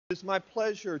It's my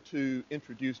pleasure to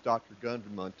introduce Dr.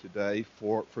 Gunderman today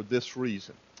for this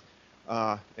reason.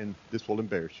 And this will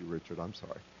embarrass you, Richard, I'm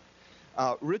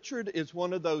sorry. Richard is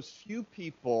one of those few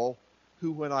people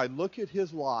who, when I look at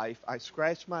his life, I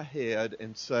scratch my head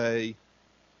and say,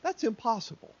 that's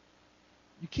impossible.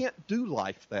 You can't do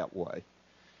life that way.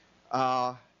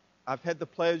 I've had the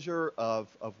pleasure of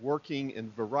working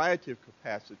in a variety of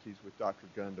capacities with Dr.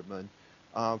 Gunderman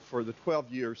for the 12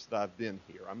 years that I've been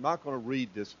here. I'm not going to read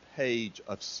this page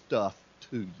of stuff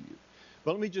to you,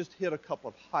 but let me just hit a couple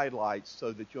of highlights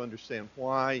so that you understand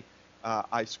why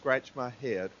I scratch my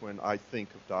head when I think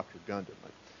of Dr.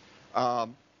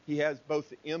 Gunderman. He has both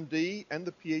the MD and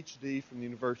the Ph.D. from the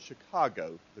University of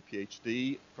Chicago, the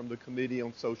Ph.D. from the Committee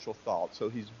on Social Thought. So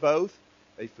he's both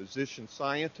a physician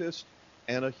scientist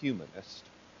and a humanist.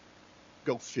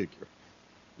 Go figure.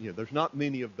 There's not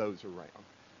many of those around.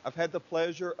 I've had the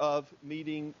pleasure of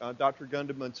meeting Dr.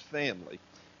 Gunderman's family.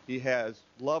 He has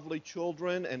lovely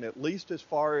children, and at least as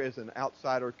far as an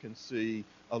outsider can see,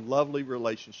 a lovely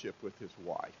relationship with his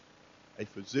wife. A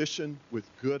physician with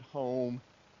good home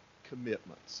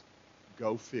commitments.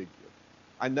 Go figure.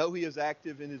 I know he is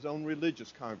active in his own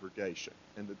religious congregation,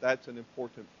 and that's an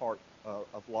important part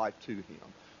of life to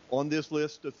him. On this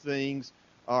list of things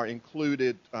are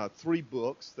included 3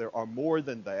 books. There are more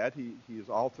than that. He has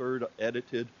authored,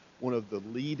 edited one of the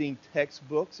leading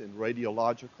textbooks in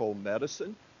radiological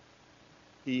medicine.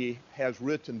 He has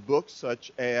written books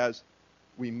such as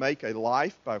We Make a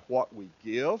Life by What We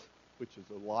Give, which is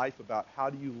a life about how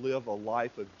do you live a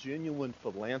life of genuine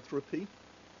philanthropy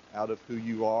out of who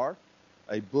you are.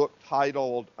 A book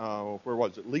titled,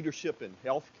 Leadership in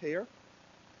Healthcare.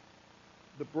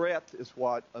 The breadth is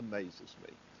what amazes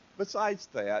me. Besides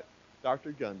that,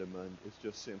 Dr. Gunderman is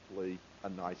just simply a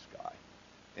nice guy.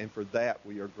 And for that,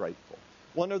 we are grateful.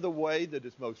 One of the ways that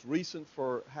is most recent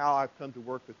for how I've come to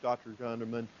work with Dr.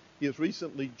 Gunderman, he has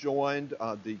recently joined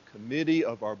the committee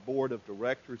of our board of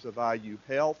directors of IU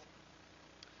Health,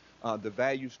 the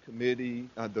Values Committee,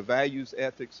 the Values,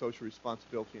 Ethics, Social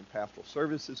Responsibility, and Pastoral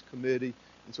Services Committee,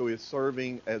 and so he is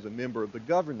serving as a member of the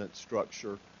governance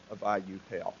structure of IU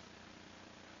Health.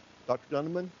 Dr.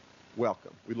 Gunderman,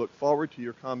 welcome. We look forward to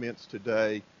your comments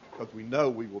today because we know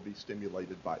we will be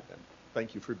stimulated by them.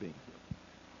 Thank you for being here.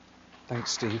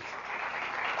 Thanks, Steve.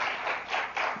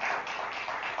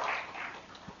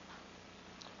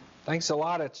 Thanks a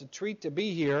lot. It's a treat to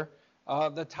be here.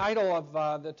 The title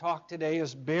of the talk today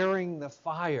is Bearing the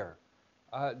Fire.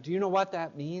 Do you know what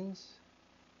that means?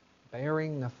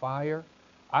 Bearing the fire?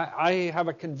 I have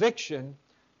a conviction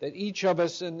that each of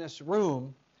us in this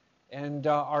room and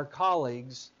our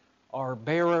colleagues are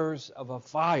bearers of a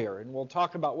fire. And we'll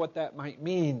talk about what that might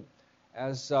mean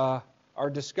as our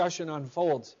discussion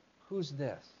unfolds. Who's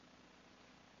this?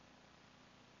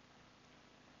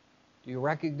 Do you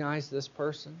recognize this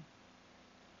person?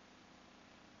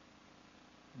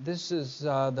 This is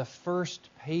the first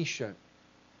patient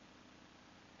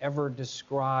ever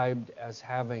described as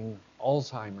having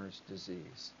Alzheimer's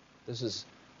disease. This is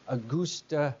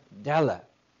Augusta Della,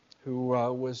 who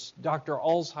was Dr.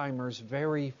 Alzheimer's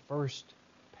very first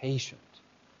patient.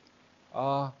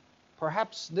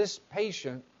 Perhaps this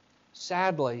patient,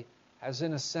 sadly, has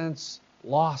in a sense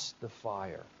lost the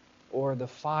fire, or the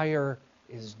fire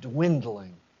is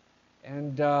dwindling.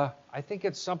 And I think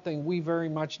it's something we very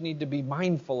much need to be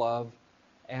mindful of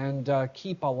and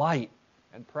keep alight,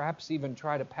 and perhaps even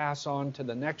try to pass on to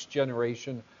the next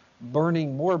generation,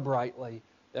 burning more brightly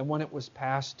than when it was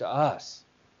passed to us.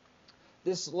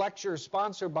 This lecture is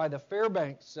sponsored by the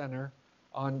Fairbanks Center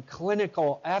on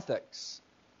Clinical Ethics.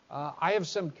 I have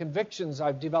some convictions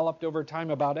I've developed over time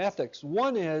about ethics.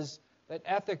 One is that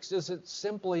ethics isn't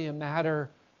simply a matter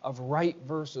of right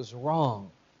versus wrong.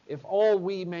 If all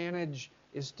we manage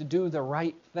is to do the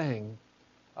right thing,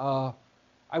 I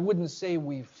wouldn't say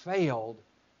we've failed,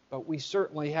 but we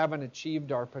certainly haven't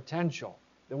achieved our potential.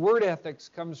 The word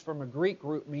ethics comes from a Greek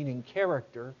root meaning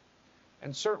character,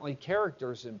 and certainly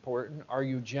character is important. Are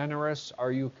you generous?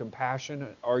 Are you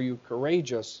compassionate? Are you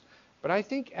courageous? But I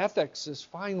think ethics is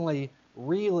finally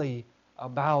really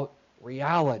about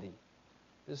reality.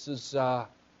 This is a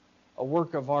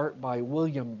work of art by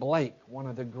William Blake, one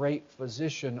of the great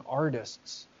physician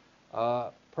artists,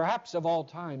 perhaps of all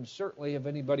time, certainly of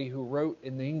anybody who wrote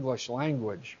in the English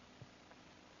language.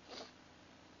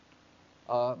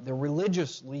 The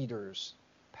Religious Leaders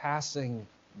Passing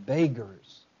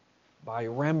Beggars by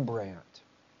Rembrandt.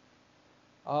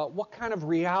 What kind of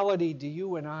reality do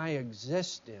you and I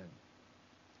exist in?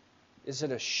 Is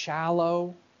it a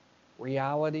shallow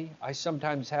reality? I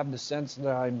sometimes have the sense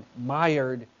that I'm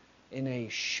mired in a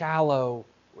shallow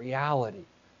reality.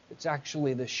 It's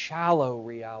actually the shallow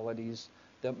realities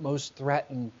that most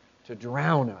threaten to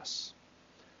drown us.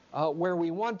 Where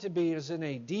we want to be is in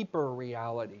a deeper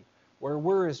reality, where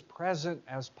we're as present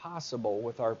as possible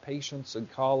with our patients and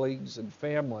colleagues and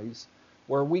families,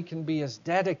 where we can be as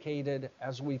dedicated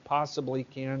as we possibly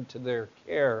can to their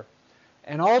care,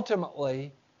 and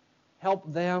ultimately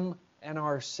help them and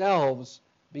ourselves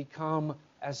become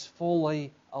as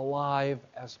fully alive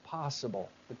as possible.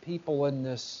 The people in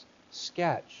this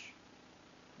sketch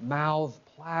mouth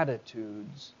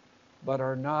platitudes, but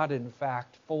are not in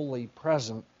fact fully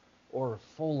present or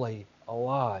fully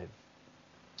alive.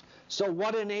 So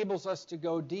what enables us to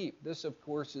go deep? This, of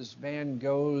course, is Van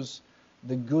Gogh's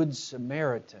The Good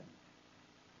Samaritan.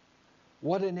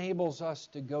 What enables us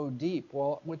to go deep?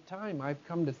 Well, with time, I've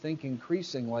come to think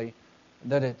increasingly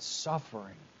that it's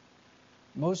suffering.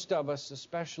 Most of us,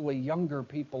 especially younger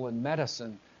people in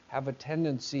medicine, have a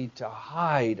tendency to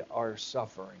hide our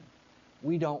suffering.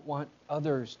 We don't want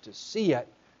others to see it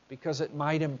because it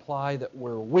might imply that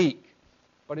we're weak.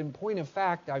 But in point of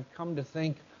fact, I've come to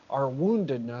think our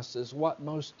woundedness is what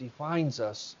most defines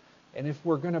us. And if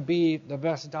we're going to be the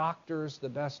best doctors, the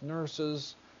best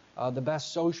nurses, the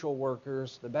best social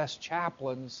workers, the best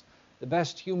chaplains, the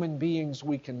best human beings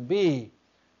we can be,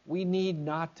 we need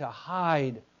not to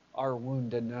hide our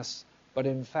woundedness, but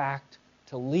in fact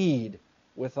to lead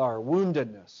with our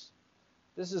woundedness.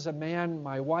 This is a man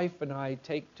my wife and I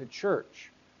take to church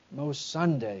most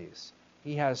Sundays.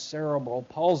 He has cerebral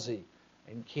palsy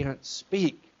and can't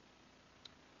speak.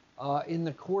 In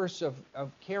the course of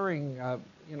caring,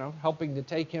 helping to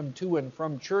take him to and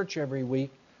from church every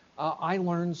week, I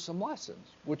learned some lessons,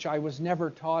 which I was never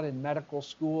taught in medical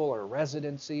school or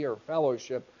residency or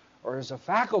fellowship or as a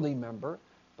faculty member,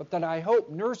 but that I hope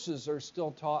nurses are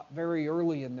still taught very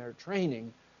early in their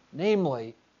training,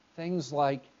 namely things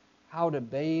like how to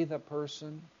bathe a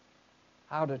person,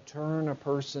 how to turn a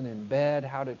person in bed,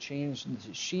 how to change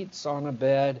the sheets on a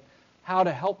bed, how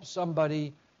to help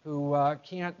somebody who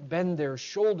can't bend their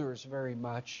shoulders very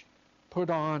much put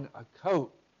on a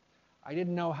coat. I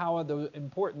didn't know how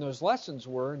important those lessons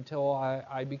were until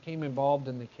I became involved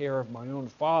in the care of my own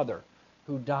father,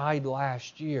 who died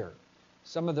last year.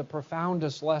 Some of the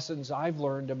profoundest lessons I've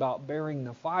learned about bearing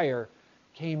the fire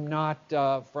came not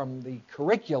from the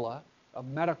curricula of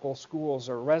medical schools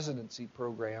or residency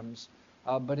programs,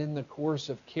 but in the course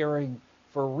of caring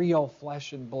for real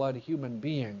flesh and blood human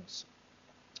beings.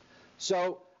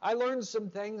 So I learned some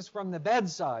things from the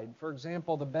bedside. For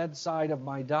example, the bedside of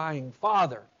my dying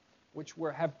father, which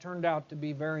have turned out to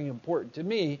be very important to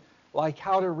me, like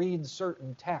how to read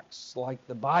certain texts like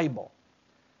the Bible,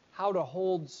 how to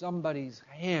hold somebody's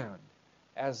hand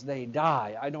as they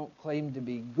die. I don't claim to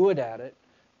be good at it,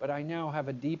 but I now have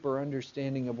a deeper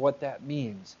understanding of what that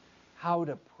means. How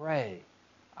to pray.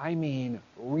 I mean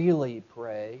really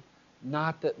pray,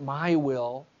 not that my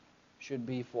will should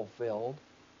be fulfilled,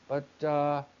 but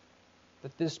that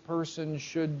this person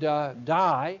should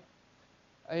die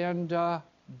and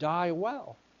die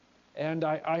well. And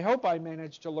I hope I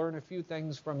managed to learn a few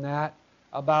things from that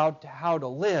about how to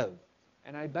live.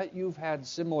 And I bet you've had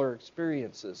similar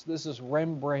experiences. This is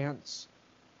Rembrandt's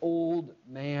Old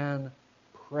Man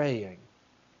Praying.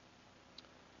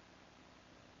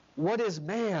 What is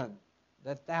man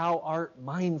that thou art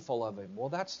mindful of him? Well,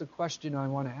 that's the question I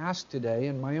want to ask today.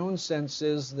 And my own sense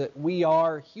is that we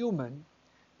are human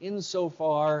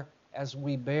insofar as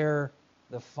we bear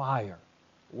the fire,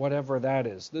 whatever that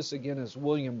is. This again is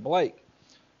William Blake.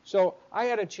 So I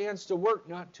had a chance to work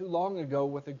not too long ago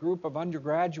with a group of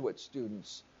undergraduate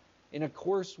students in a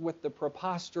course with the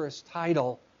preposterous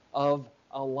title of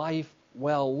A Life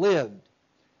Well Lived.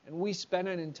 And we spent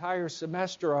an entire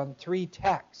semester on 3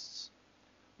 texts,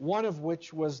 one of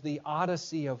which was the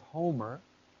Odyssey of Homer.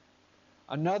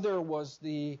 Another was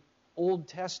the Old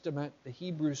Testament, the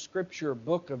Hebrew Scripture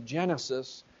book of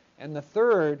Genesis. And the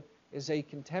third is a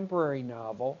contemporary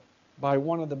novel by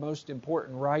one of the most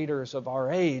important writers of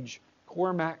our age,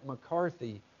 Cormac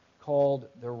McCarthy, called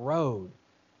The Road.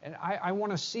 And I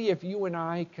want to see if you and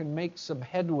I can make some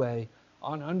headway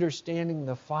on understanding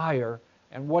the fire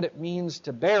and what it means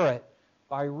to bear it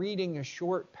by reading a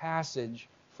short passage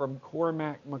from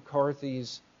Cormac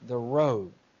McCarthy's The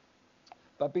Road.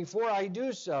 But before I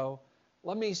do so,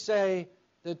 let me say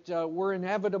that we're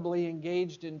inevitably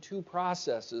engaged in 2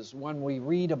 processes when we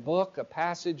read a book, a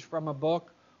passage from a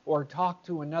book, or talk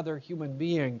to another human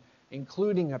being,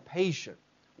 including a patient.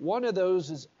 One of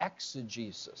those is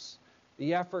exegesis,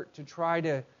 the effort to try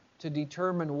to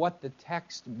determine what the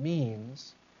text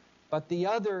means. But the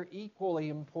other equally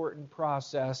important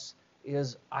process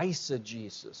is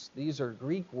eisegesis. These are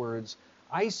Greek words.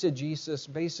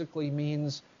 Eisegesis basically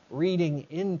means reading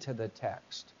into the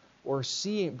text or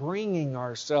bringing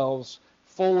ourselves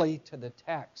fully to the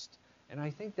text. And I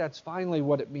think that's finally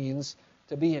what it means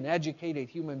to be an educated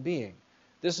human being.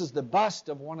 This is the bust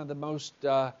of one of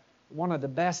the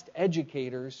best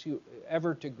educators who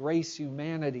ever to grace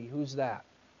humanity. Who's that?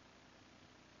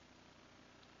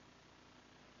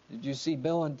 Did you see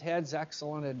Bill and Ted's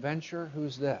Excellent Adventure?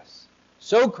 Who's this?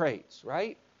 Socrates,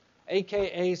 right?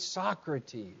 AKA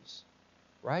Socrates,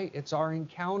 right? It's our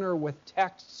encounter with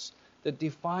texts that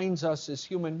defines us as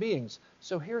human beings.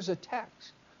 So here's a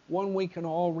text, one we can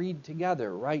all read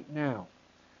together right now.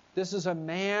 This is a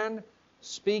man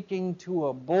speaking to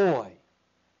a boy,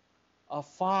 a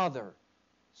father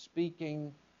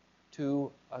speaking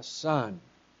to a son.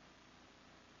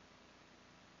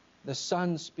 The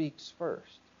son speaks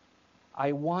first.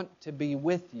 I want to be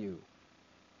with you.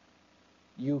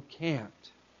 You can't.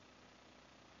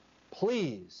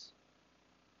 Please.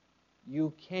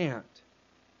 You can't.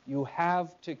 You have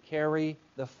to carry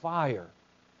the fire.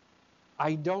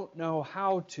 I don't know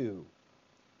how to.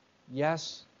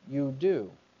 Yes, you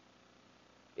do.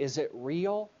 Is it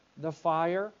real, the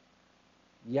fire?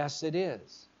 Yes, it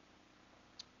is.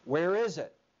 Where is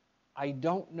it? I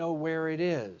don't know where it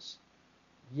is.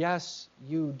 Yes,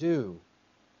 you do.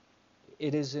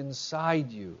 It is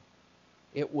inside you.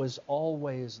 It was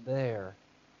always there.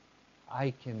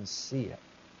 I can see it.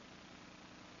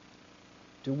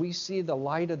 Do we see the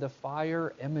light of the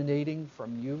fire emanating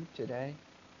from you today?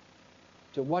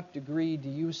 To what degree do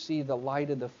you see the light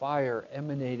of the fire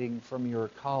emanating from your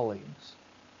colleagues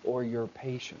or your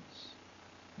patients?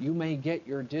 You may get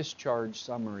your discharge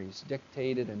summaries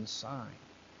dictated and signed.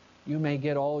 You may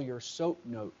get all your SOAP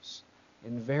notes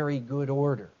in very good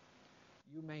order.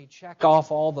 You may check off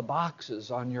all the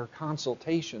boxes on your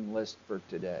consultation list for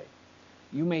today.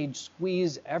 You may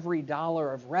squeeze every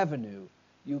dollar of revenue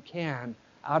you can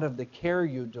out of the care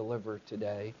you deliver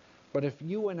today. But if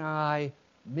you and I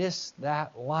miss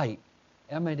that light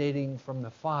emanating from the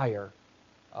fire,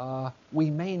 we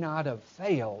may not have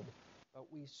failed, but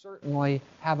we certainly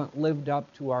haven't lived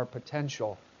up to our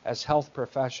potential as health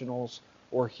professionals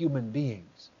or human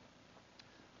beings.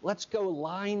 Let's go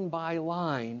line by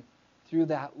line through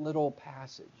that little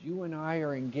passage. You and I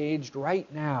are engaged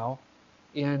right now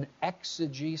in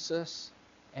exegesis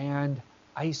and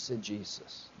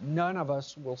eisegesis. None of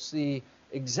us will see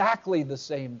exactly the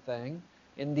same thing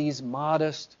in these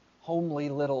modest, homely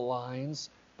little lines,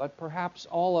 but perhaps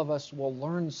all of us will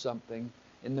learn something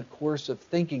in the course of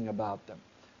thinking about them.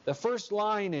 The first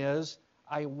line is,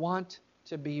 I want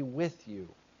to be with you.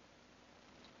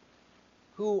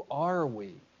 Who are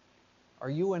we? Are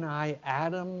you and I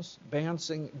atoms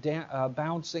bouncing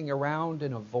around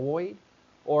in a void?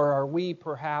 Or are we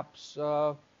perhaps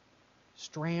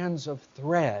strands of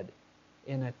thread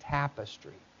in a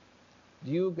tapestry?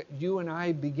 Do you and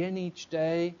I begin each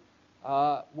day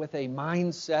with a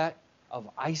mindset of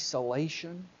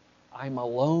isolation? I'm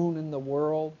alone in the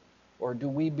world? Or do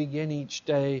we begin each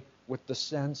day with the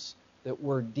sense that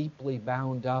we're deeply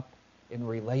bound up in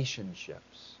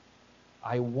relationships?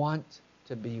 I want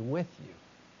to be with you.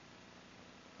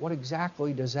 What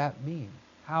exactly does that mean?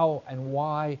 How and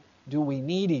why do we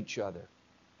need each other?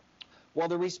 Well,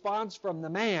 the response from the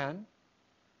man,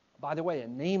 by the way, a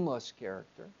nameless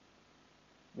character.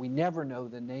 We never know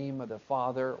the name of the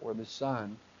father or the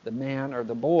son, the man or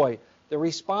the boy. The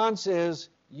response is,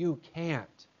 you can't.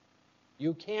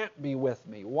 You can't be with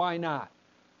me. Why not?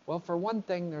 Well, for one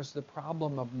thing, there's the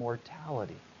problem of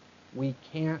mortality. We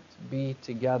can't be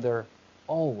together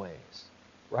always,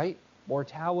 right?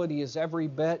 Mortality is every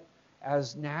bit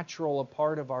as natural a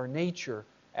part of our nature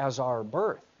as our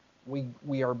birth.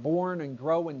 We are born and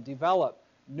grow and develop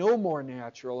no more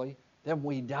naturally than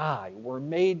we die. We're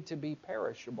made to be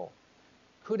perishable.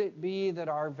 Could it be that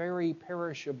our very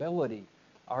perishability,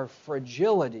 our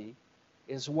fragility,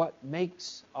 is what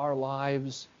makes our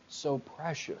lives so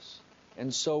precious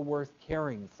and so worth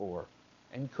caring for?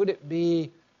 And could it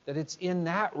be that it's in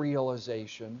that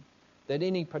realization that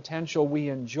any potential we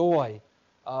enjoy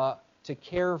to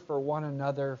care for one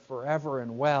another forever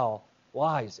and well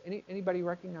lies? Anybody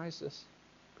recognize this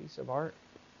piece of art?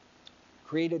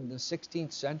 Created in the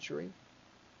 16th century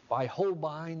by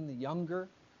Holbein the Younger.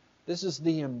 This is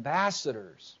the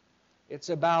Ambassadors. It's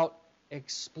about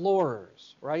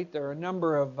explorers, right? There are a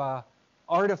number of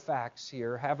artifacts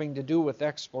here having to do with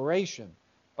exploration.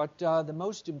 But the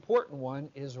most important one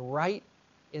is right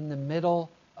in the middle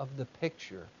of the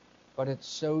picture. But it's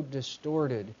so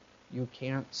distorted you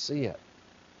can't see it.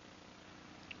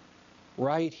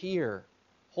 Right here,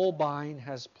 Holbein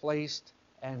has placed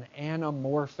an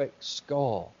anamorphic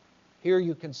skull. Here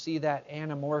you can see that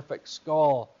anamorphic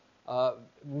skull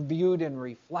viewed in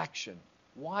reflection.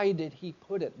 Why did he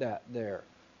put it there?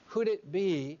 Could it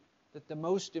be that the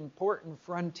most important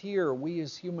frontier we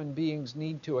as human beings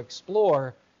need to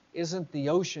explore isn't the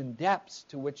ocean depths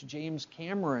to which James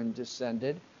Cameron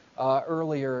descended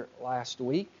earlier last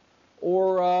week,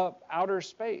 or outer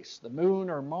space, the moon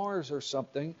or Mars or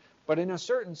something, but in a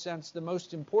certain sense, the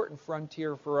most important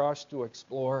frontier for us to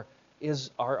explore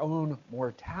is our own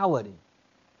mortality.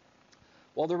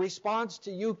 Well, the response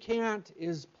to "you can't"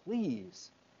 is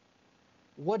please.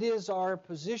 What is our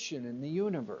position in the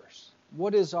universe?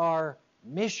 What is our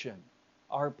mission,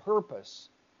 our purpose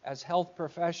as health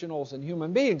professionals and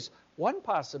human beings? One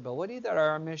possibility that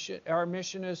our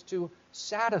mission is to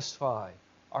satisfy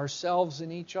ourselves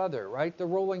and each other, right? The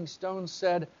Rolling Stones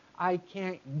said, "I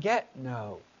can't get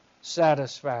no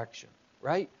satisfaction,"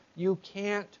 right? You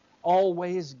can't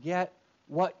always get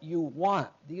what you want.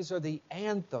 These are the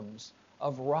anthems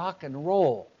of rock and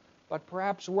roll. But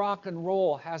perhaps rock and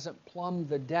roll hasn't plumbed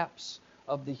the depths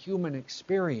of the human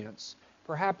experience.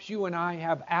 Perhaps you and I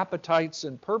have appetites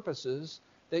and purposes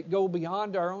that go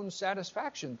beyond our own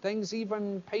satisfaction. Things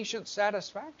even patient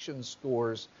satisfaction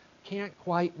scores can't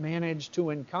quite manage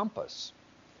to encompass.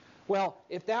 Well,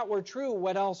 if that were true,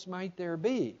 what else might there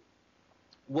be?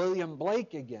 William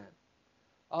Blake again.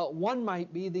 One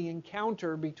might be the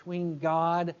encounter between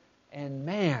God and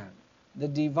man, the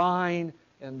divine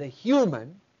and the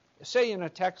human. Say in a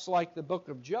text like the book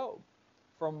of Job,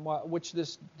 from which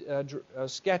this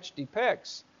sketch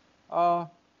depicts,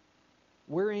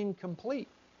 we're incomplete.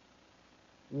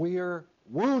 We're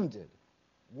wounded.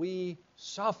 We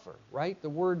suffer, right? The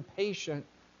word patient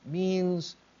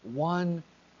means one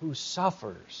who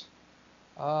suffers.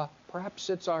 Perhaps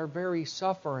it's our very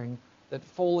suffering that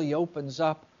fully opens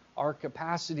up our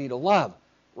capacity to love.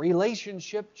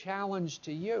 Relationship challenge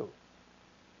to you.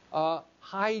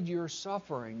 Hide your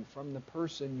suffering from the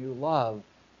person you love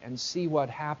and see what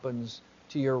happens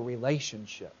to your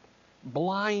relationship.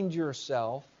 Blind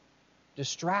yourself,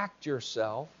 distract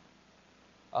yourself,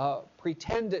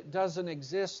 pretend it doesn't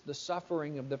exist, the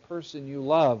suffering of the person you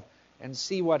love, and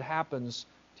see what happens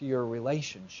to your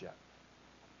relationship.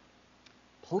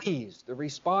 Please, the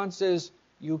response is,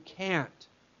 you can't.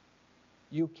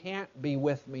 You can't be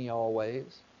with me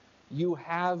always. You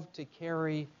have to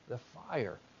carry the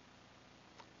fire.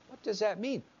 What does that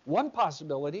mean? One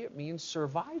possibility, it means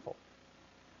survival.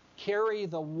 Carry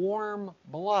the warm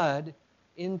blood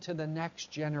into the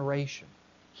next generation.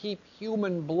 Keep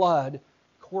human blood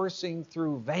coursing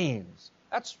through veins.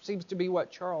 That seems to be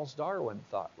what Charles Darwin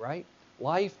thought, right?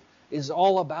 Life is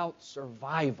all about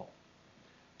survival.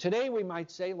 Today we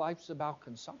might say life's about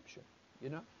consumption, you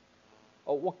know?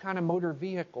 Oh, what kind of motor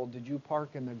vehicle did you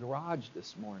park in the garage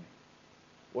this morning?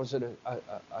 Was it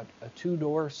a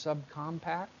two-door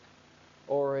subcompact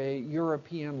or a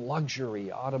European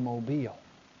luxury automobile?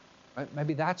 Right?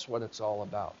 Maybe that's what it's all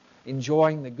about,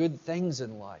 enjoying the good things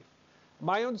in life.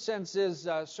 My own sense is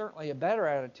certainly a better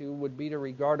attitude would be to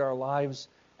regard our lives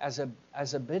as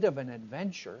a bit of an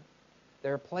adventure.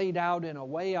 They're played out in a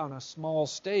way on a small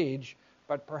stage,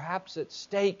 but perhaps at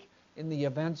stake in the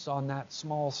events on that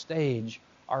small stage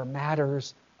are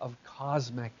matters of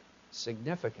cosmic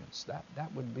significance.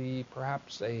 That would be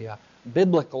perhaps a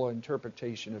biblical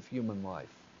interpretation of human life.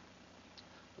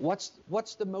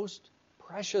 What's the most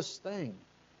precious thing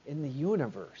in the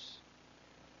universe?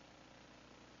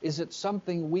 Is it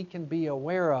something we can be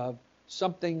aware of,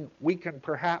 something we can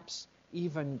perhaps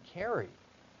even carry?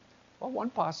 Well,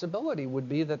 one possibility would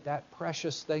be that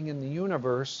precious thing in the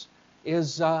universe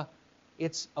is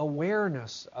its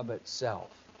awareness of itself.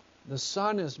 The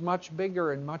sun is much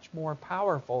bigger and much more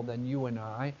powerful than you and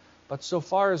I, but so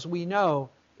far as we know,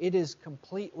 it is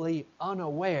completely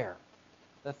unaware.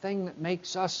 The thing that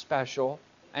makes us special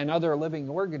and other living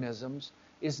organisms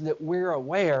is that we're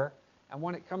aware, and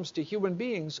when it comes to human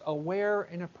beings, aware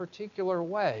in a particular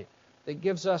way that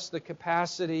gives us the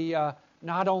capacity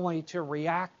not only to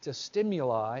react to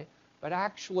stimuli, but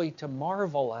actually to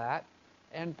marvel at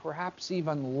and perhaps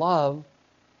even love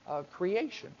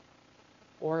creation,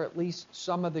 or at least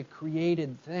some of the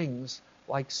created things,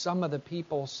 like some of the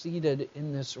people seated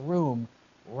in this room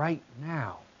right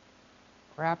now.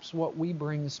 Perhaps what we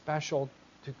bring special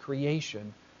to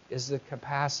creation is the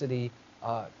capacity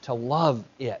to love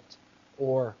it,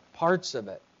 or parts of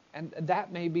it. And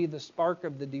that may be the spark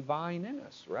of the divine in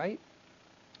us, right?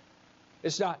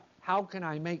 It's not, how can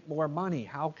I make more money?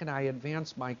 How can I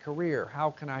advance my career? How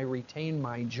can I retain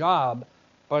my job?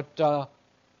 But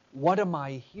what am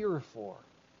I here for?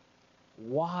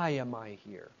 Why am I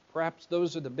here? Perhaps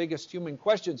those are the biggest human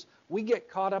questions. We get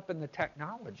caught up in the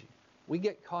technology. We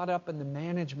get caught up in the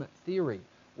management theory.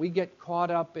 We get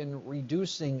caught up in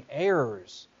reducing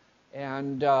errors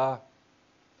and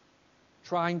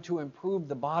trying to improve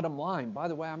the bottom line. By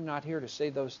the way, I'm not here to say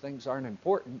those things aren't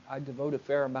important. I devote a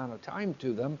fair amount of time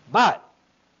to them, but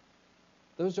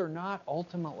those are not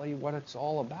ultimately what it's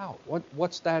all about.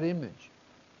 What's that image?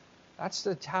 That's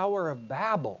the Tower of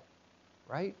Babel,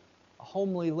 right? A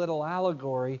homely little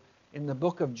allegory in the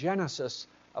book of Genesis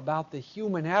about the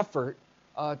human effort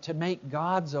to make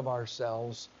gods of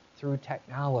ourselves through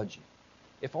technology.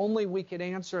 If only we could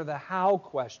answer the how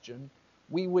question,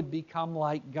 we would become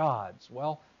like gods.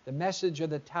 Well, the message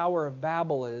of the Tower of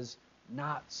Babel is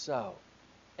not so.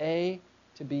 To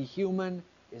be human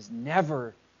is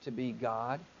never to be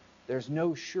God. There's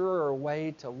no surer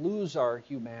way to lose our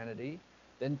humanity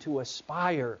than to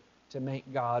aspire to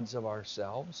make gods of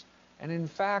ourselves. And in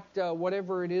fact,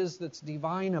 whatever it is that's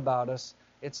divine about us,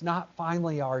 it's not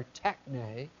finally our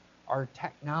techne, our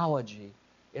technology.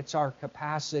 It's our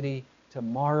capacity to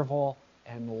marvel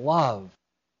and love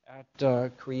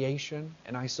at creation,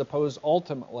 and I suppose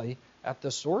ultimately at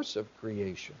the source of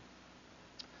creation.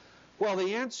 Well,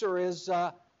 the answer is,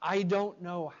 I don't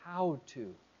know how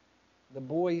to. The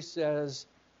boy says,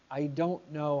 I don't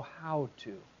know how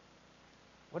to.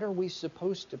 What are we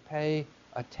supposed to pay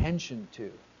attention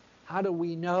to? How do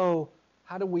we know?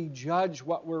 How do we judge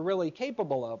what we're really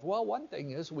capable of? Well, one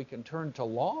thing is we can turn to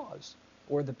laws,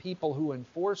 or the people who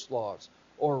enforce laws,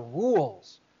 or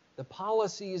rules. The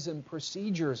policies and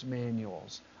procedures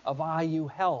manuals of IU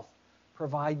Health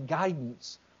provide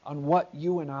guidance on what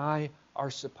you and I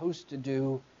are supposed to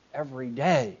do every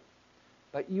day.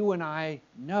 But you and I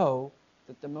know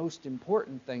that the most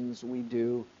important things we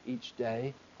do each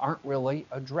day aren't really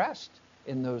addressed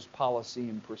in those policy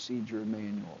and procedure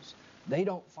manuals. They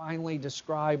don't finally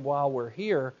describe while we're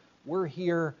here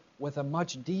with a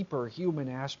much deeper human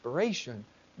aspiration,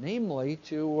 namely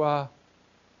to,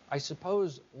 I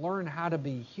suppose, learn how to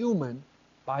be human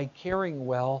by caring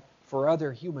well for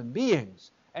other human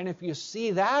beings. And if you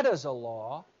see that as a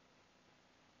law,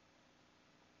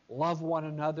 love one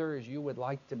another as you would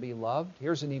like to be loved.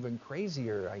 Here's an even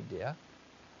crazier idea.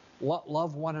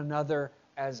 Love one another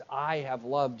as I have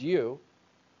loved you.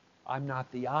 I'm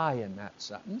not the I in that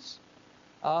sentence.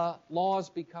 Laws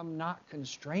become not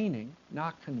constraining,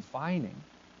 not confining.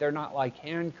 They're not like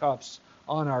handcuffs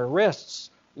on our wrists.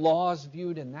 Laws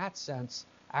viewed in that sense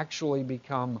actually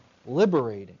become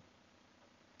liberating.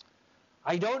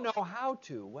 I don't know how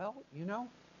to. Well,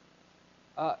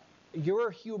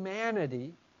 your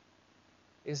humanity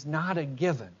is not a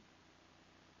given.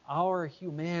 Our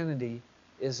humanity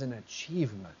is an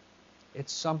achievement.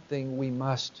 It's something we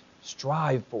must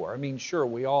strive for. I mean, sure,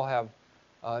 we all have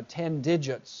 10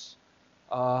 digits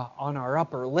on our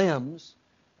upper limbs,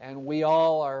 and we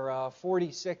all are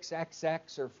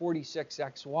 46XX or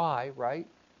 46XY, right?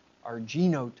 Our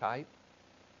genotype.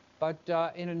 But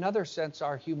in another sense,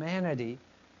 our humanity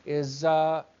is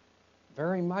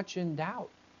very much in doubt.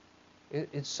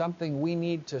 It's something we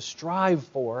need to strive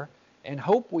for and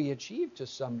hope we achieve to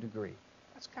some degree.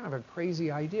 That's kind of a crazy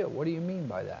idea. What do you mean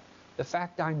by that? The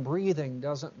fact I'm breathing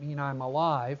doesn't mean I'm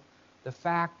alive. The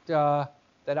fact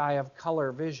that I have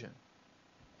color vision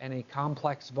and a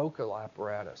complex vocal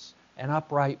apparatus, an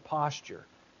upright posture,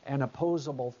 and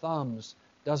opposable thumbs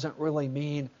doesn't really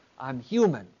mean I'm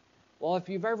human. Well, if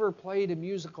you've ever played a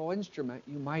musical instrument,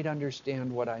 you might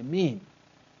understand what I mean.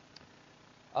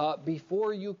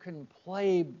 Before you can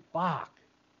play Bach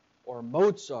or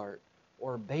Mozart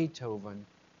or Beethoven,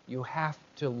 you have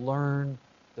to learn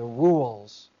the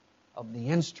rules of the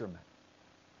instrument.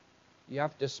 You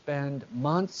have to spend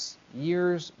months,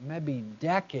 years, maybe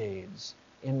decades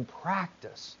in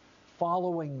practice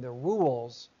following the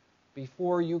rules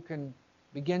before you can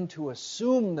begin to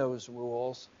assume those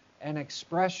rules and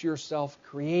express yourself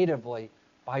creatively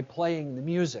by playing the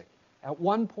music. At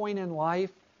one point in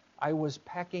life, I was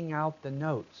pecking out the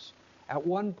notes. At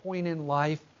one point in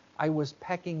life, I was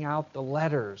pecking out the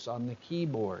letters on the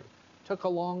keyboard. It took a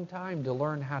long time to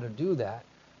learn how to do that.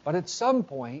 But at some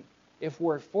point, if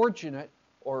we're fortunate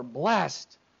or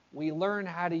blessed, we learn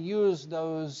how to use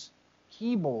those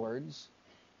keyboards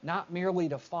not merely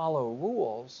to follow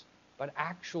rules, but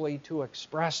actually to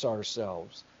express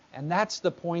ourselves. And that's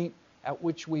the point at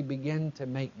which we begin to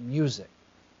make music.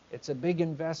 It's a big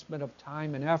investment of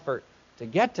time and effort to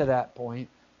get to that point,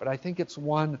 but I think it's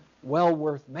one well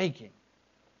worth making.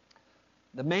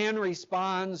 The man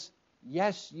responds,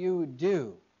 yes, you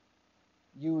do.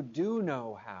 You do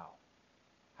know how.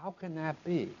 How can that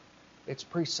be? It's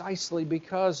precisely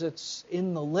because it's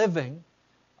in the living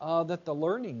that the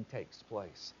learning takes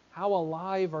place. How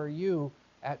alive are you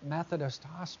at Methodist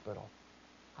Hospital.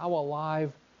 How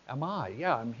alive am I?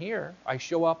 Yeah, I'm here. I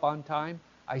show up on time.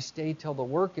 I stay till the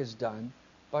work is done.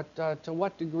 But to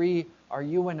what degree are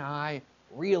you and I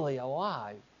really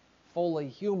alive, fully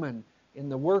human in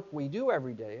the work we do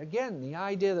every day? Again, the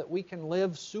idea that we can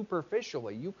live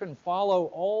superficially. You can follow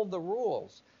all the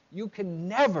rules. You can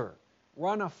never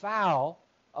run afoul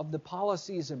of the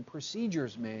policies and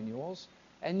procedures manuals,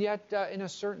 and yet, in a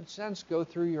certain sense, go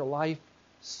through your life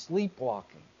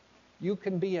sleepwalking. You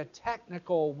can be a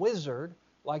technical wizard,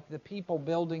 like the people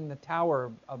building the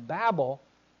Tower of Babel,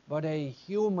 but a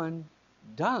human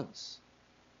dunce,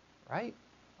 right?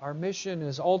 Our mission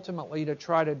is ultimately to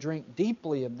try to drink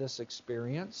deeply of this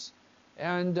experience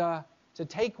and to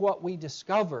take what we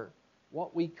discover,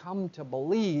 what we come to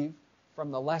believe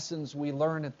from the lessons we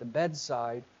learn at the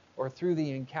bedside or through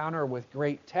the encounter with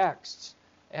great texts,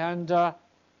 and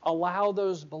allow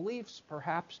those beliefs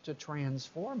perhaps to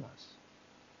transform us.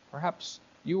 Perhaps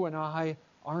you and I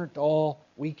aren't all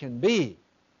we can be.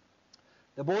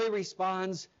 The boy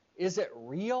responds, "Is it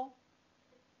real?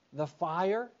 The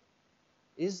fire?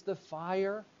 Is the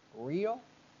fire real?"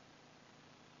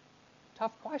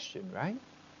 Tough question, right?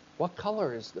 What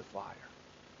color is the fire?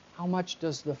 How much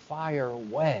does the fire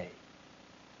weigh?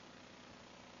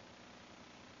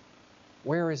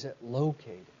 Where is it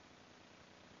located?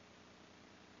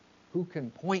 Who can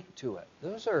point to it?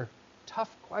 Those are tough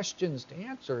questions to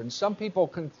answer, and some people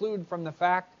conclude from the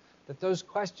fact that those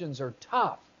questions are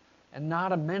tough and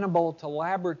not amenable to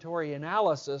laboratory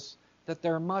analysis that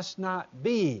there must not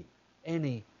be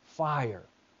any fire.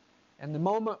 And the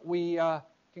moment we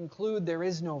conclude there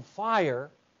is no fire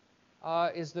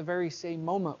is the very same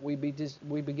moment we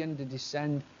begin to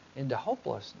descend into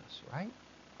hopelessness, right?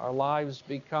 Our lives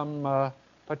become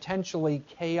potentially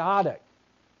chaotic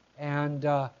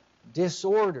and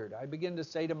disordered. I begin to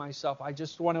say to myself, I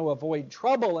just want to avoid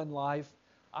trouble in life.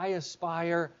 I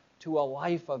aspire to a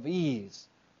life of ease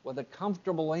with a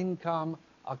comfortable income,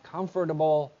 a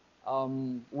comfortable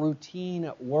routine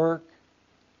at work,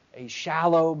 a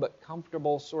shallow but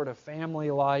comfortable sort of family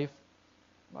life,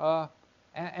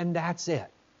 and that's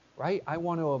it, right? I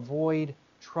want to avoid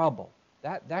trouble.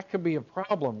 That could be a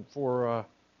problem for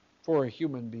a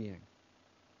human being.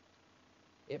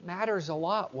 It matters a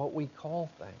lot what we call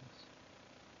things.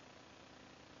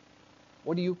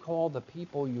 What do you call the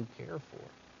people you care for?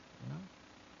 You know?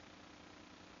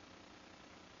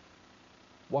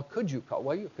 What could you call?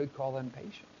 Well, you could call them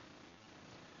patients.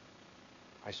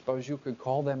 I suppose you could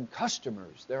call them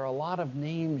customers. There are a lot of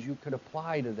names you could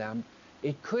apply to them.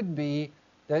 It could be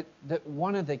that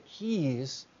one of the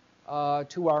keys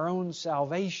to our own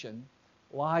salvation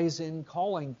lies in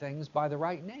calling things by the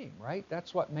right name, right?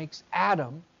 That's what makes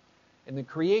Adam in the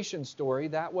creation story,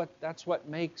 that's what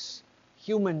makes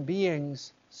human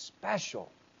beings special.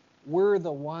 We're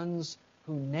the ones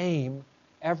who name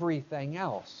everything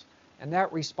else. And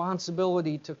that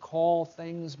responsibility to call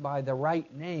things by the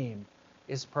right name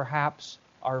is perhaps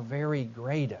our very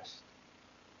greatest.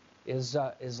 Is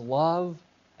love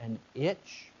an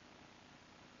itch?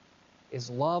 Is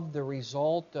love the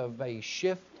result of a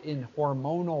shift in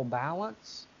hormonal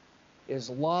balance? Is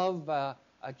love a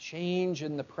change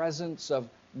in the presence of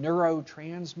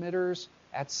neurotransmitters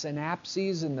at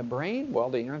synapses in the brain? Well,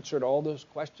 the answer to all those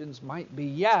questions might be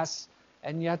yes,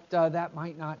 and yet that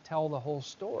might not tell the whole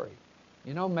story.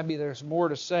 You know, maybe there's more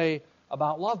to say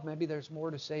about love. Maybe there's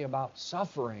more to say about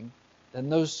suffering than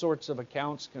those sorts of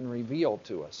accounts can reveal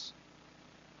to us.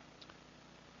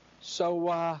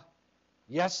 So,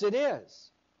 yes, it is.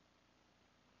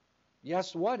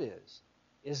 Yes, what is?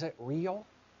 Is it real?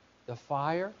 The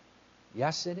fire?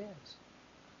 Yes, it is.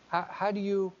 How do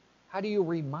you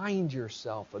remind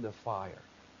yourself of the fire?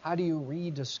 How do you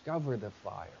rediscover the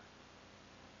fire?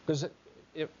 Because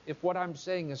if what I'm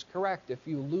saying is correct, if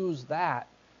you lose that,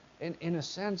 in a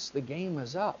sense, the game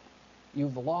is up.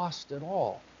 You've lost it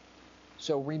all.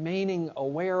 So remaining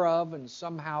aware of and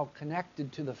somehow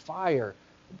connected to the fire,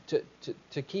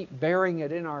 to keep bearing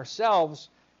it in ourselves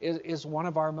is one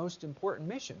of our most important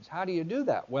missions. How do you do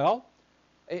that? Well,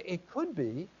 it could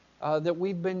be that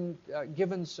we've been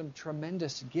given some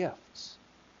tremendous gifts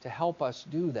to help us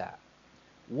do that.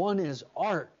 One is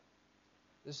art.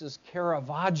 This is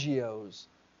Caravaggio's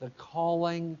The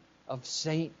Calling of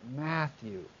St.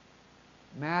 Matthew.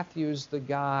 Matthew's the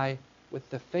guy with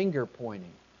the finger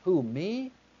pointing. Who,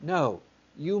 me? No,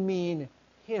 you mean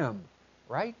him,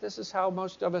 right? This is how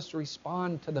most of us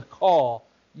respond to the call.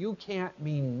 You can't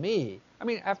mean me. I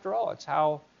mean, after all, it's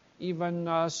how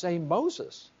even, say,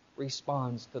 Moses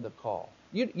responds to the call.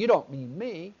 You don't mean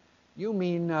me. You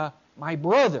mean my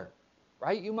brother,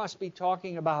 right? You must be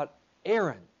talking about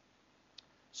Aaron.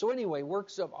 So anyway,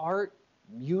 works of art,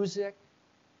 music,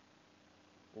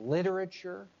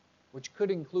 literature, which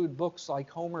could include books like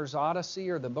Homer's Odyssey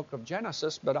or the Book of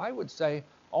Genesis, but I would say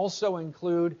also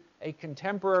include a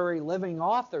contemporary living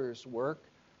author's work,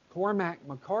 Cormac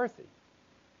McCarthy.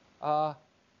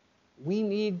 We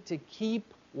need to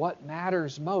keep what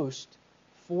matters most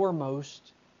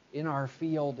foremost in our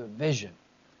field of vision.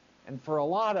 And for a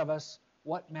lot of us,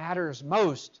 what matters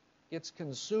most gets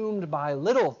consumed by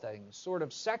little things, sort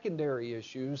of secondary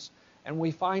issues, and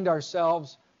we find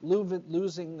ourselves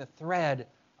losing the thread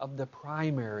of the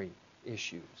primary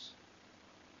issues.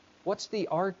 What's the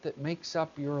art that makes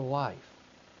up your life?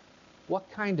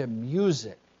 What kind of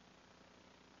music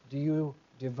do you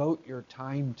devote your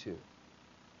time to?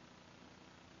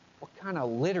 What kind of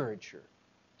literature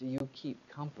do you keep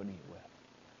company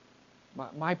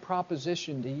with? My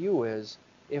proposition to you is,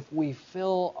 if we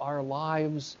fill our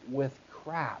lives with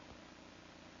crap,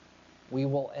 we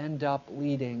will end up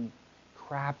leading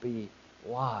crappy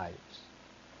lives.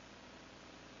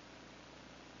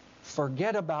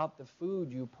 Forget about the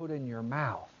food you put in your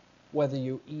mouth, whether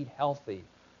you eat healthy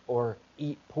or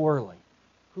eat poorly.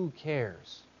 Who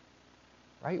cares?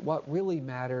 Right? What really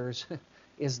matters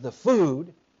is the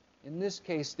food, in this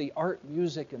case the art,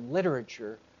 music, and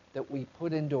literature that we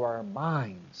put into our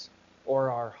minds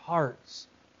or our hearts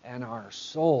and our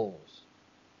souls.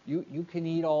 You can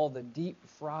eat all the deep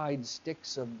fried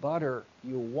sticks of butter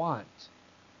you want,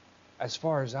 as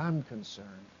far as I'm concerned,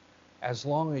 as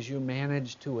long as you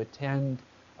manage to attend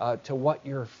to what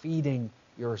you're feeding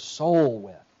your soul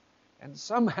with. And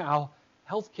somehow,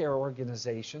 healthcare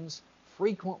organizations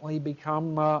frequently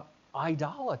become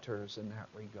idolaters in that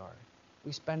regard.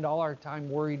 We spend all our time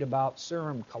worried about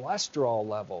serum cholesterol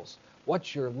levels.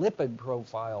 What's your lipid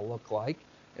profile look like?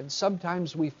 And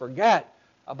sometimes we forget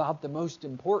about the most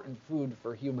important food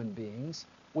for human beings,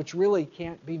 which really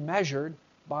can't be measured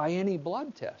by any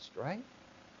blood test, right?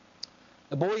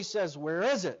 The boy says, "Where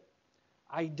is it?"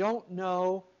 "I don't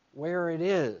know where it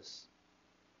is."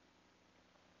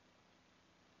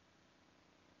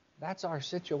 That's our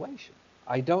situation.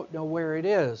 I don't know where it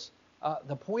is.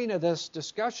 The point of this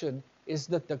discussion is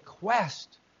that the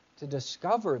quest to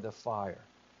discover the fire,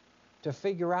 to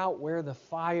figure out where the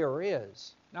fire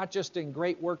is, not just in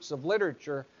great works of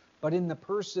literature, but in the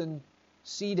person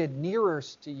seated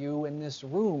nearest to you in this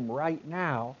room right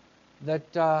now,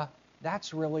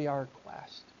 that's really our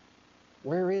quest.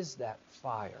 Where is that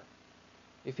fire?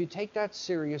 If you take that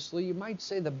seriously, you might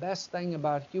say the best thing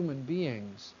about human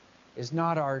beings is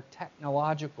not our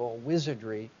technological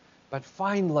wizardry, but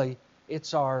finally,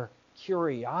 it's our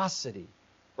curiosity,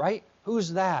 right?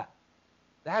 Who's that?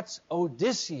 That's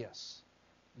Odysseus,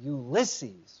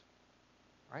 Ulysses,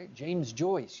 right? James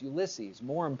Joyce, Ulysses.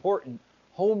 More important,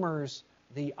 Homer's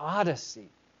The Odyssey.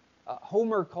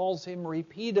 Homer calls him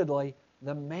repeatedly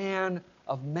the man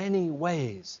of many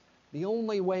ways. The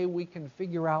only way we can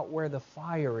figure out where the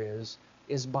fire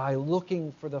is by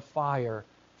looking for the fire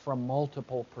from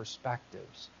multiple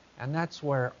perspectives. And that's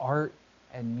where art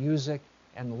and music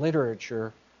and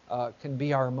literature can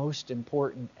be our most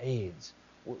important aids.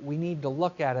 We need to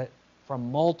look at it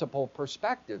from multiple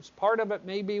perspectives. Part of it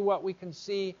may be what we can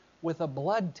see with a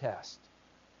blood test.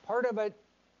 Part of it,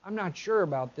 I'm not sure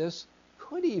about this,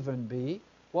 could even be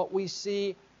what we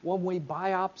see when we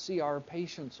biopsy our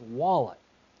patient's wallet.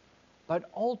 But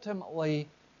ultimately,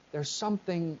 there's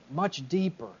something much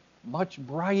deeper, much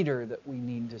brighter that we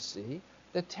need to see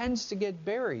that tends to get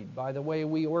buried by the way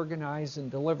we organize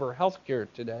and deliver healthcare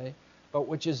today, but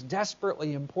which is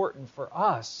desperately important for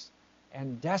us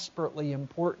and desperately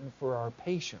important for our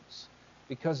patients,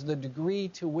 because the degree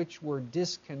to which we're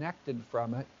disconnected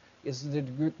from it is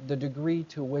the degree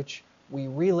to which we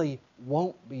really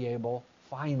won't be able,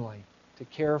 finally, to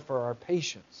care for our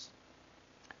patients.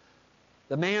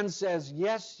 The man says,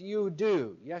 "Yes, you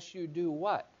do." Yes, you do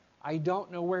what? "I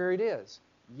don't know where it is."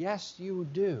 Yes, you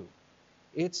do.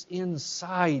 It's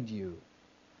inside you.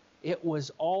 It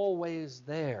was always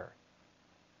there.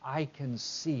 I can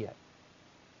see it.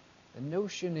 The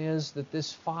notion is that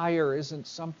this fire isn't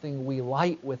something we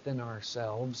light within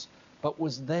ourselves, but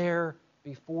was there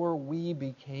before we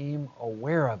became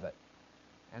aware of it.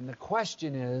 And the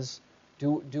question is,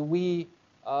 do we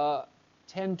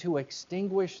tend to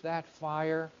extinguish that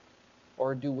fire,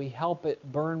 or do we help it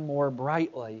burn more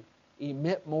brightly,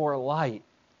 emit more light,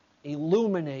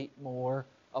 illuminate more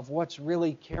of what's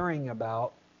really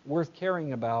worth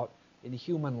caring about in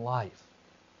human life?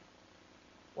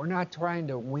 We're not trying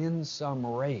to win some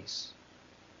race,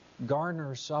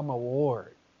 garner some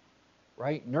award,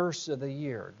 right? Nurse of the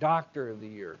year, doctor of the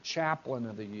year, chaplain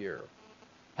of the year,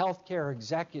 healthcare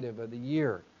executive of the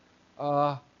year,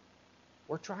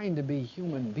 we're trying to be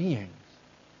human beings.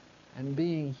 And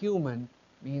being human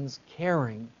means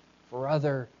caring for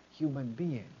other human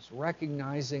beings,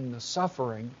 recognizing the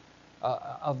suffering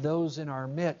of those in our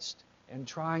midst and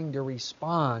trying to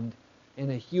respond in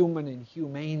a human and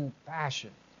humane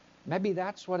fashion. Maybe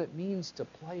that's what it means to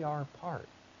play our part,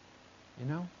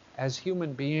 as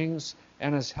human beings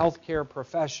and as healthcare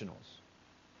professionals.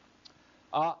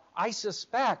 I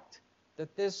suspect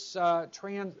that this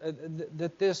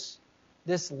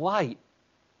this light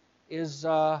is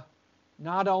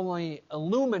not only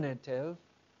illuminative,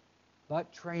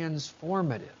 but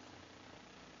transformative.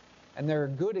 And there are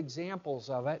good examples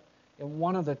of it in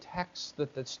one of the texts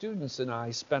that the students and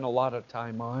I spent a lot of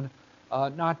time on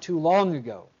not too long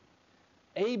ago.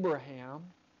 Abraham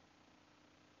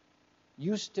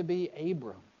used to be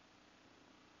Abram.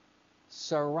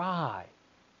 Sarai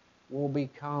will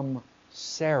become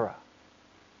Sarah.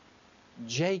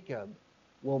 Jacob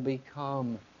will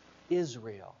become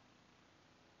Israel.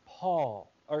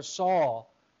 Saul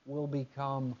will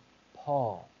become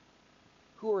Paul.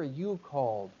 Who are you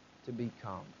called to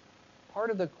become? Part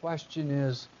of the question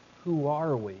is, who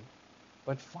are we?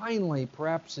 But finally,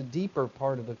 perhaps a deeper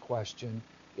part of the question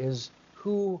is,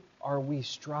 who are we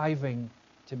striving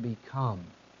to become?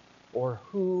 Or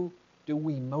who do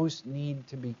we most need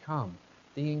to become?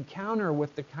 The encounter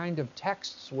with the kind of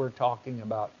texts we're talking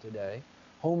about today,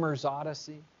 Homer's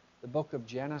Odyssey, the book of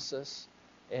Genesis,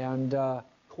 and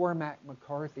Cormac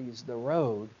McCarthy's The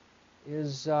Road,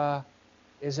 is a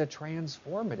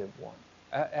transformative one.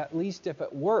 At least if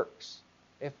it works,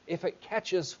 if it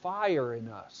catches fire in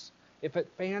us, if it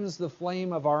fans the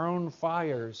flame of our own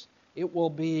fires, it will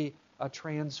be a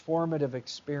transformative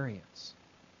experience.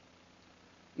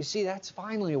 You see, that's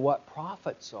finally what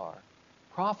prophets are.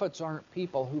 Prophets aren't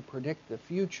people who predict the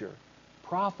future.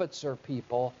 Prophets are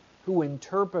people who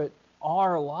interpret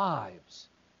our lives,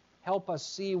 help us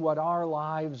see what our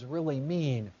lives really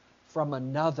mean from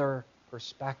another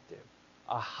perspective,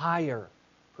 a higher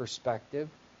perspective.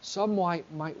 Some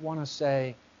might want to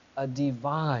say a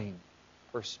divine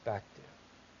perspective.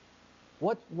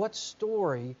 What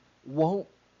story won't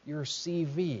your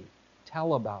CV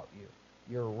tell about you,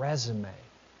 your resume,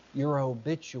 your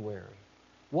obituary?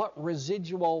 What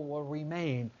residual will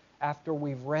remain after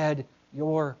we've read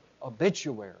your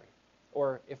obituary?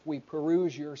 Or if we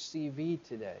peruse your CV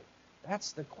today?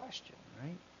 That's the question,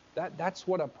 right? That's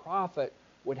what a prophet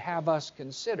would have us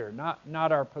consider,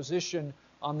 not our position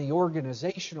on the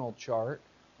organizational chart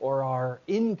or our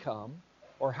income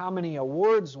or how many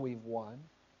awards we've won,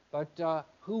 but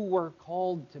who we're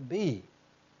called to be,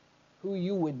 who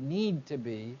you would need to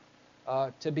be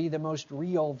the most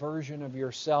real version of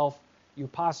yourself you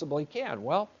possibly can.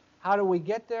 Well, how do we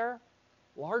get there?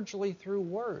 Largely through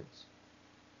words.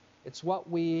 It's what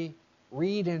we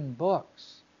read in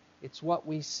books. It's what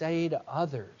we say to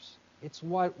others. It's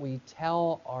what we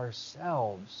tell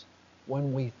ourselves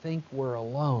when we think we're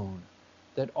alone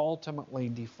that ultimately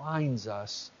defines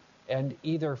us and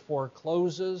either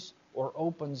forecloses or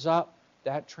opens up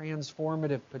that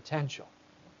transformative potential.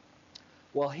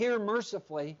 Well, here,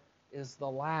 mercifully, is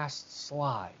the last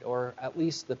slide, or at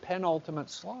least the penultimate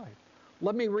slide.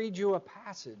 Let me read you a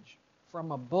passage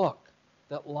from a book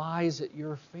that lies at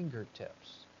your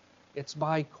fingertips. It's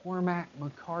by Cormac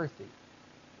McCarthy.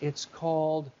 It's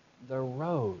called The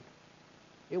Road.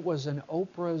 It was an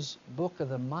Oprah's Book of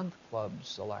the Month Club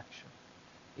selection.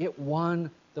 It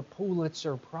won the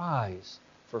Pulitzer Prize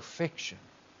for fiction.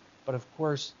 But of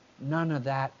course, none of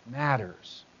that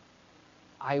matters.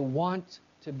 I want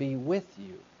to be with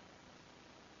you.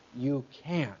 You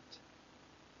can't.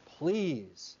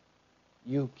 Please,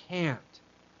 you can't.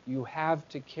 You have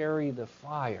to carry the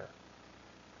fire.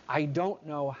 I don't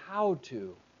know how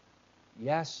to.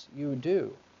 Yes, you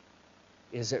do.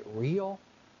 Is it real,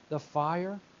 the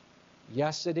fire?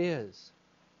 Yes, it is.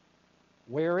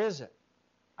 Where is it?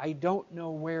 I don't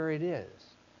know where it is.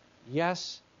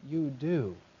 Yes, you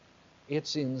do.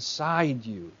 It's inside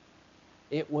you.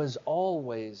 It was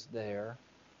always there.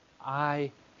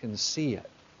 I can see it.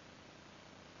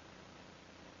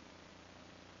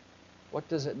 What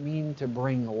does it mean to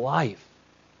bring life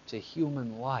to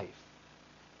human life?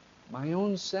 My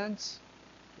own sense,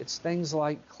 it's things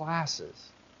like classes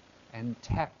and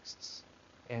texts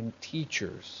and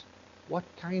teachers. What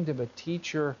kind of a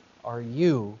teacher are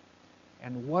you,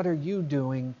 and what are you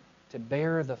doing to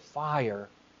bear the fire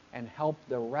and help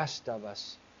the rest of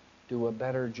us do a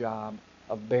better job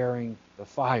of bearing the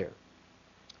fire?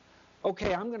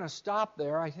 Okay, I'm going to stop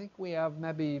there. I think we have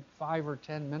maybe 5 or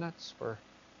 10 minutes for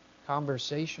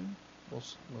conversation. We'll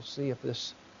see if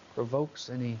this provokes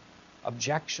any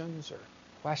objections or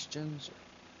questions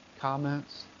or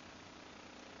comments?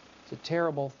 It's a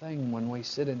terrible thing when we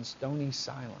sit in stony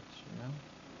silence, you know,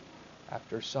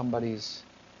 after somebody's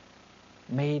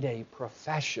made a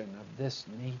profession of this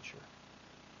nature.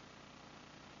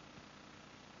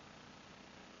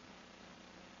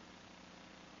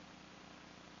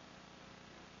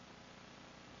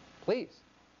 Please.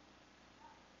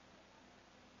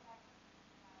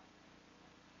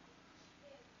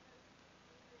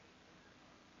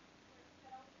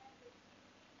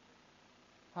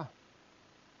 Huh.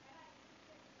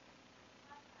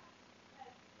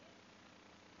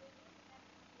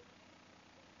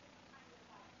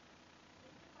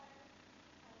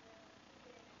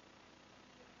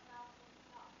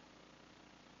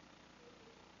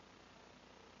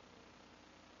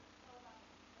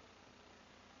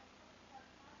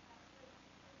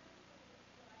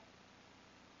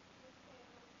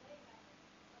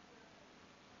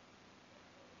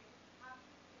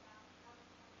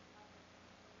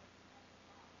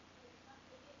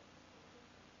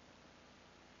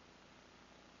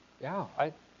 Yeah,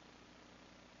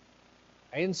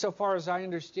 insofar as I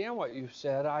understand what you've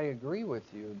said, I agree with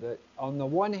you that on the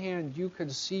one hand, you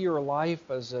could see your life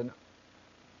as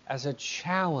a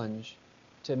challenge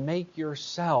to make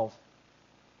yourself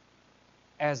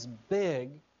as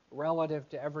big relative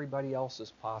to everybody else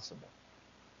as possible.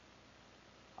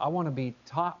 I want to be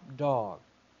top dog.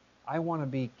 I want to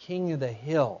be king of the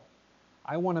hill.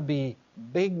 I want to be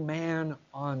big man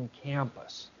on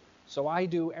campus. So I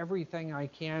do everything I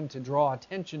can to draw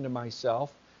attention to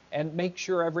myself and make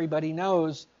sure everybody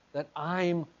knows that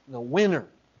I'm the winner,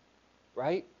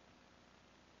 right?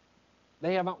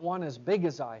 They haven't won as big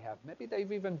as I have. Maybe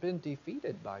they've even been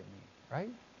defeated by me, right?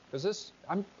 Because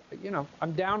I'm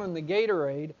down in the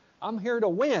Gatorade. I'm here to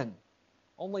win.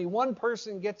 Only one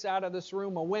person gets out of this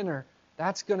room a winner.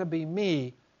 That's going to be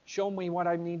me. Show me what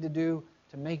I need to do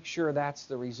to make sure that's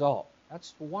the result.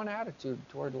 That's one attitude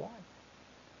toward life.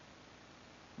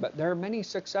 But there are many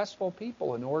successful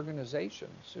people in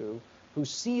organizations who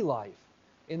see life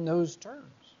in those terms.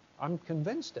 I'm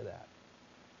convinced of that.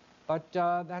 But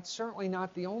that's certainly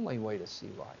not the only way to see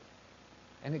life.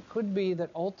 And it could be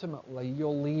that ultimately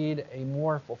you'll lead a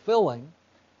more fulfilling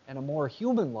and a more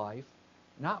human life,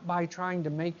 not by trying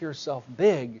to make yourself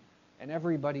big and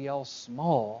everybody else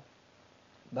small,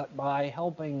 but by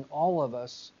helping all of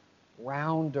us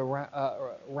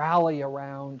rally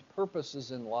around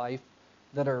purposes in life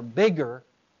that are bigger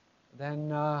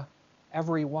than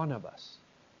every one of us.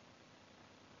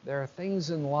 There are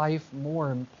things in life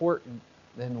more important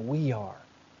than we are.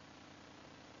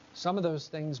 Some of those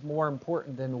things more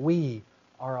important than we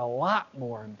are a lot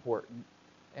more important.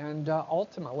 And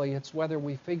ultimately, it's whether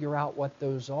we figure out what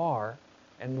those are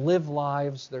and live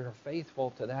lives that are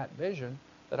faithful to that vision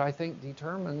that I think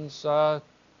determines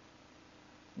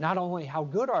not only how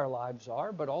good our lives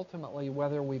are, but ultimately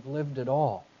whether we've lived at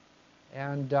all.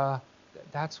 And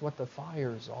that's what the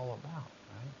fire is all about,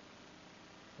 right?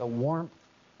 The warmth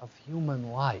of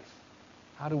human life.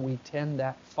 How do we tend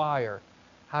that fire?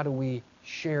 How do we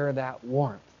share that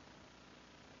warmth?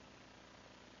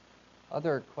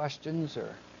 Other questions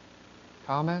or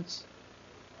comments?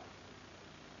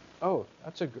 Oh,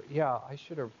 that's a good, yeah, I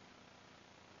should have.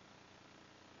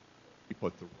 You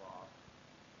put the rock.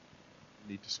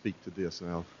 You need to speak to this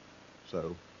now.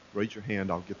 So raise your hand,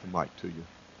 I'll get the mic to you.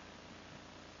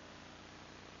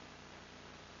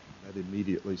 That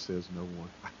immediately says no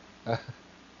one.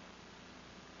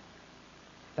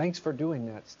 Thanks for doing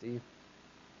that, Steve.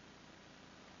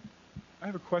 I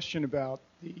have a question about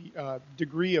the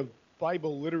degree of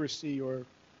Bible literacy or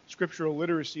scriptural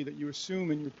literacy that you assume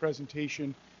in your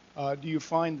presentation. Do you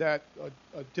find that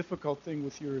a difficult thing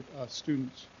with your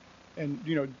students? And,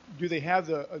 do they have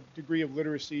a degree of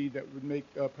literacy that would make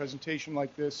a presentation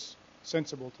like this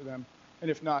sensible to them? And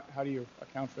if not, how do you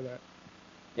account for that?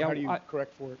 Yeah, how do you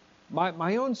correct for it?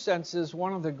 My own sense is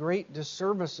one of the great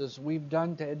disservices we've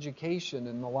done to education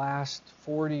in the last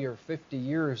 40 or 50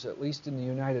 years, at least in the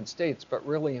United States, but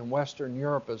really in Western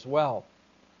Europe as well,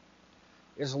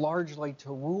 is largely to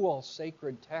rule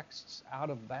sacred texts out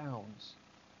of bounds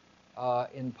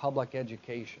in public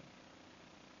education.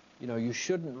 You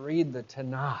shouldn't read the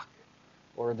Tanakh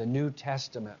or the New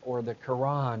Testament or the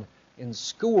Quran in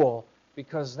school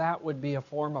because that would be a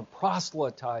form of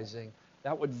proselytizing.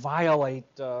 That would violate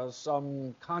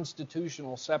some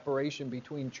constitutional separation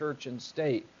between church and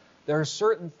state. There are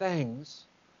certain things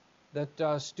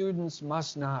that students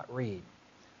must not read.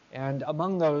 And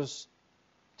among those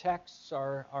texts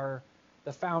are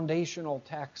the foundational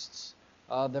texts,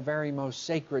 the very most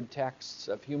sacred texts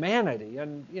of humanity.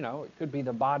 And, it could be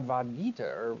the Bhagavad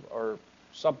Gita or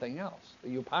something else,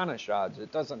 the Upanishads.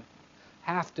 It doesn't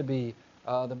have to be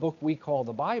the book we call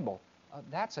the Bible.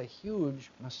 That's a huge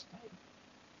mistake.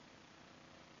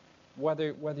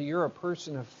 Whether you're a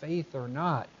person of faith or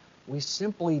not, we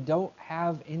simply don't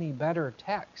have any better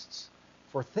texts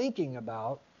for thinking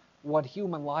about what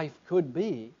human life could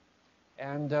be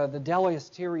and the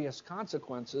deleterious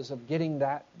consequences of getting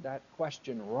that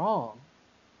question wrong.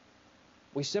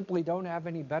 We simply don't have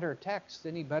any better texts,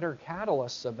 any better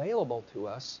catalysts available to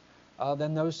us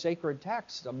than those sacred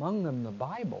texts, among them the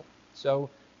Bible. So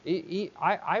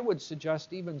I would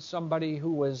suggest even somebody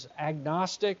who was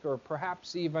agnostic or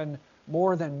perhaps even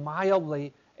more than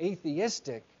mildly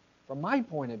atheistic, from my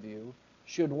point of view,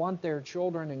 should want their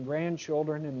children and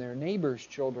grandchildren and their neighbors'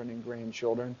 children and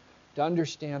grandchildren to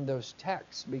understand those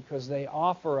texts, because they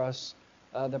offer us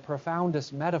the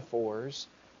profoundest metaphors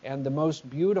and the most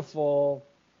beautiful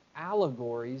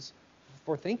allegories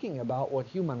for thinking about what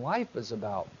human life is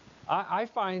about. I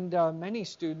find many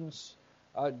students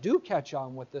do catch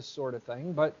on with this sort of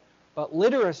thing, but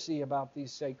literacy about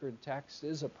these sacred texts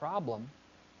is a problem,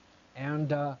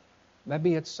 and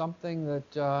maybe it's something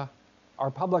that our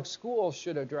public schools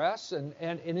should address,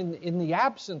 and in the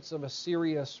absence of a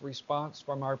serious response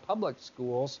from our public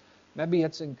schools, maybe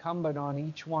it's incumbent on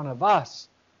each one of us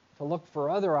to look for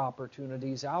other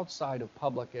opportunities outside of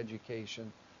public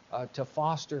education to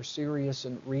foster serious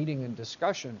reading and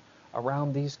discussion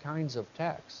around these kinds of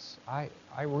texts. I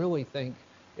really think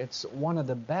it's one of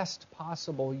the best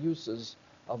possible uses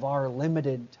of our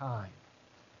limited time.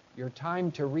 Your time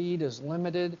to read is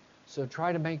limited, so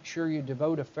try to make sure you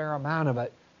devote a fair amount of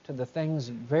it to the things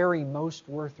very most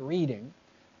worth reading.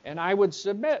 And I would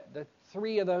submit that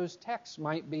 3 of those texts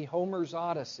might be Homer's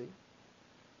Odyssey,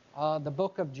 the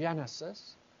book of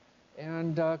Genesis,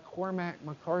 and Cormac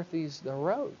McCarthy's The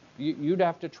Road. You'd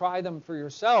have to try them for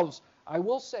yourselves. I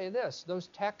will say this, those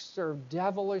texts are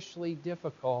devilishly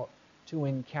difficult to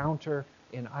encounter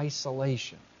in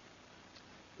isolation.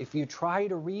 If you try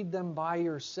to read them by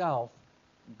yourself,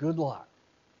 good luck.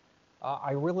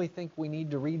 I really think we need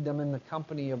to read them in the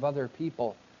company of other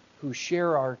people who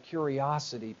share our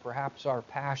curiosity, perhaps our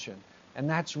passion. And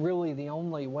that's really the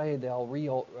only way they'll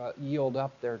yield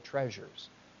up their treasures.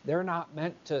 They're not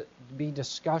meant to be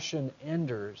discussion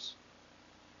enders.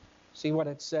 See what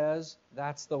it says?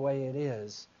 That's the way it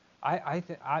is.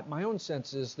 My own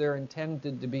sense is they're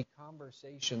intended to be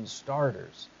conversation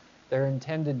starters. They're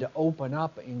intended to open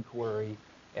up inquiry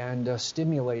and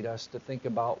stimulate us to think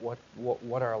about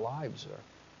what our lives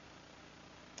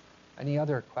are. Any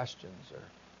other questions or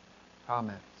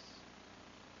comments?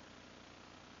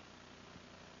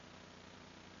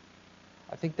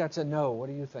 I think that's a no. What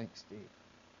do you think,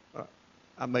 Steve?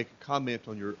 I make a comment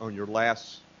on your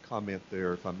last comment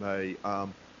there, if I may.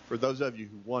 For those of you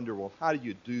who wonder, well, how do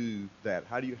you do that?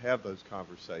 How do you have those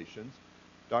conversations?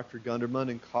 Dr. Gunderman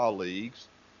and colleagues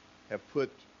have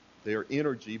put their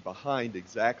energy behind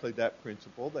exactly that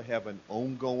principle. They have an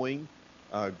ongoing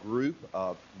group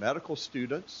of medical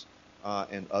students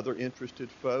and other interested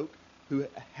folk who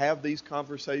have these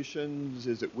conversations.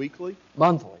 Is it weekly?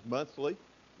 Monthly. Monthly.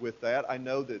 With that, I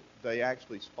know that they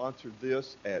actually sponsored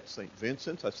this at St.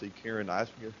 Vincent's. I see Karen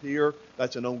Eisinger here.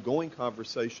 That's an ongoing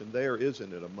conversation there,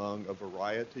 isn't it, among a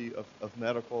variety of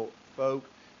medical folk?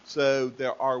 So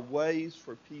there are ways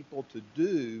for people to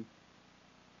do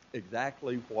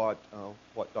exactly what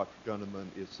Dr. Gunderman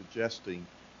is suggesting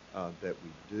that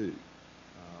we do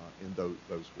in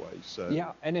those ways. So,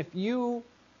 yeah, and if you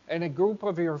and a group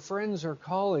of your friends or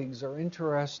colleagues are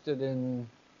interested in,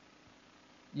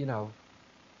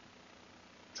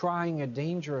 trying a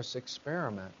dangerous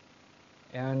experiment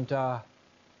and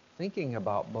thinking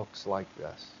about books like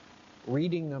this,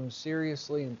 reading them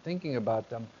seriously and thinking about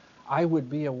them, I would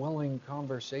be a willing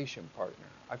conversation partner.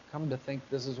 I've come to think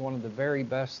this is one of the very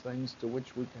best things to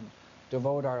which we can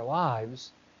devote our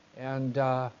lives, and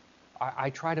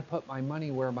I try to put my money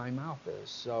where my mouth is.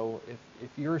 So if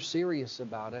you're serious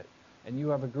about it, and you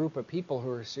have a group of people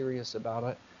who are serious about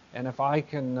it, and if I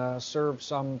can serve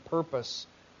some purpose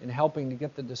in helping to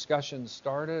get the discussion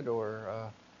started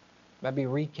or maybe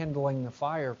rekindling the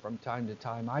fire from time to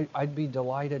time, I'd be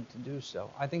delighted to do so.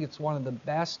 I think it's one of the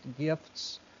best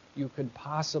gifts you could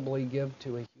possibly give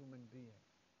to a human being.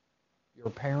 Your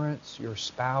parents, your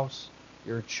spouse,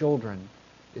 your children,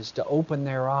 is to open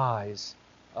their eyes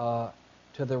to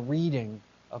the reading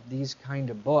of these kind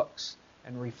of books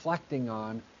and reflecting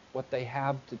on what they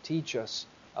have to teach us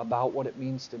about what it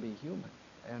means to be human.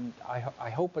 And I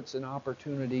hope it's an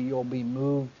opportunity you'll be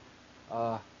moved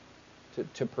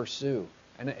to pursue.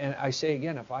 And I say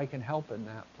again, if I can help in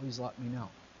that, please let me know.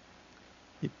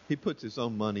 He puts his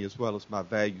own money as well as my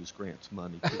values grants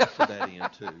money to that end,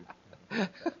 too.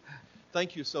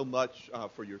 Thank you so much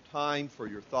for your time, for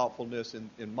your thoughtfulness.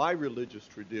 In my religious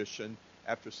tradition,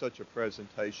 after such a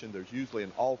presentation, there's usually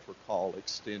an altar call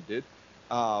extended.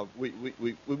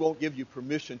 We won't give you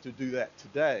permission to do that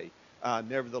today.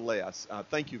 Nevertheless,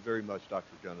 thank you very much,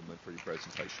 Dr. Gunderman, for your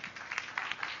presentation.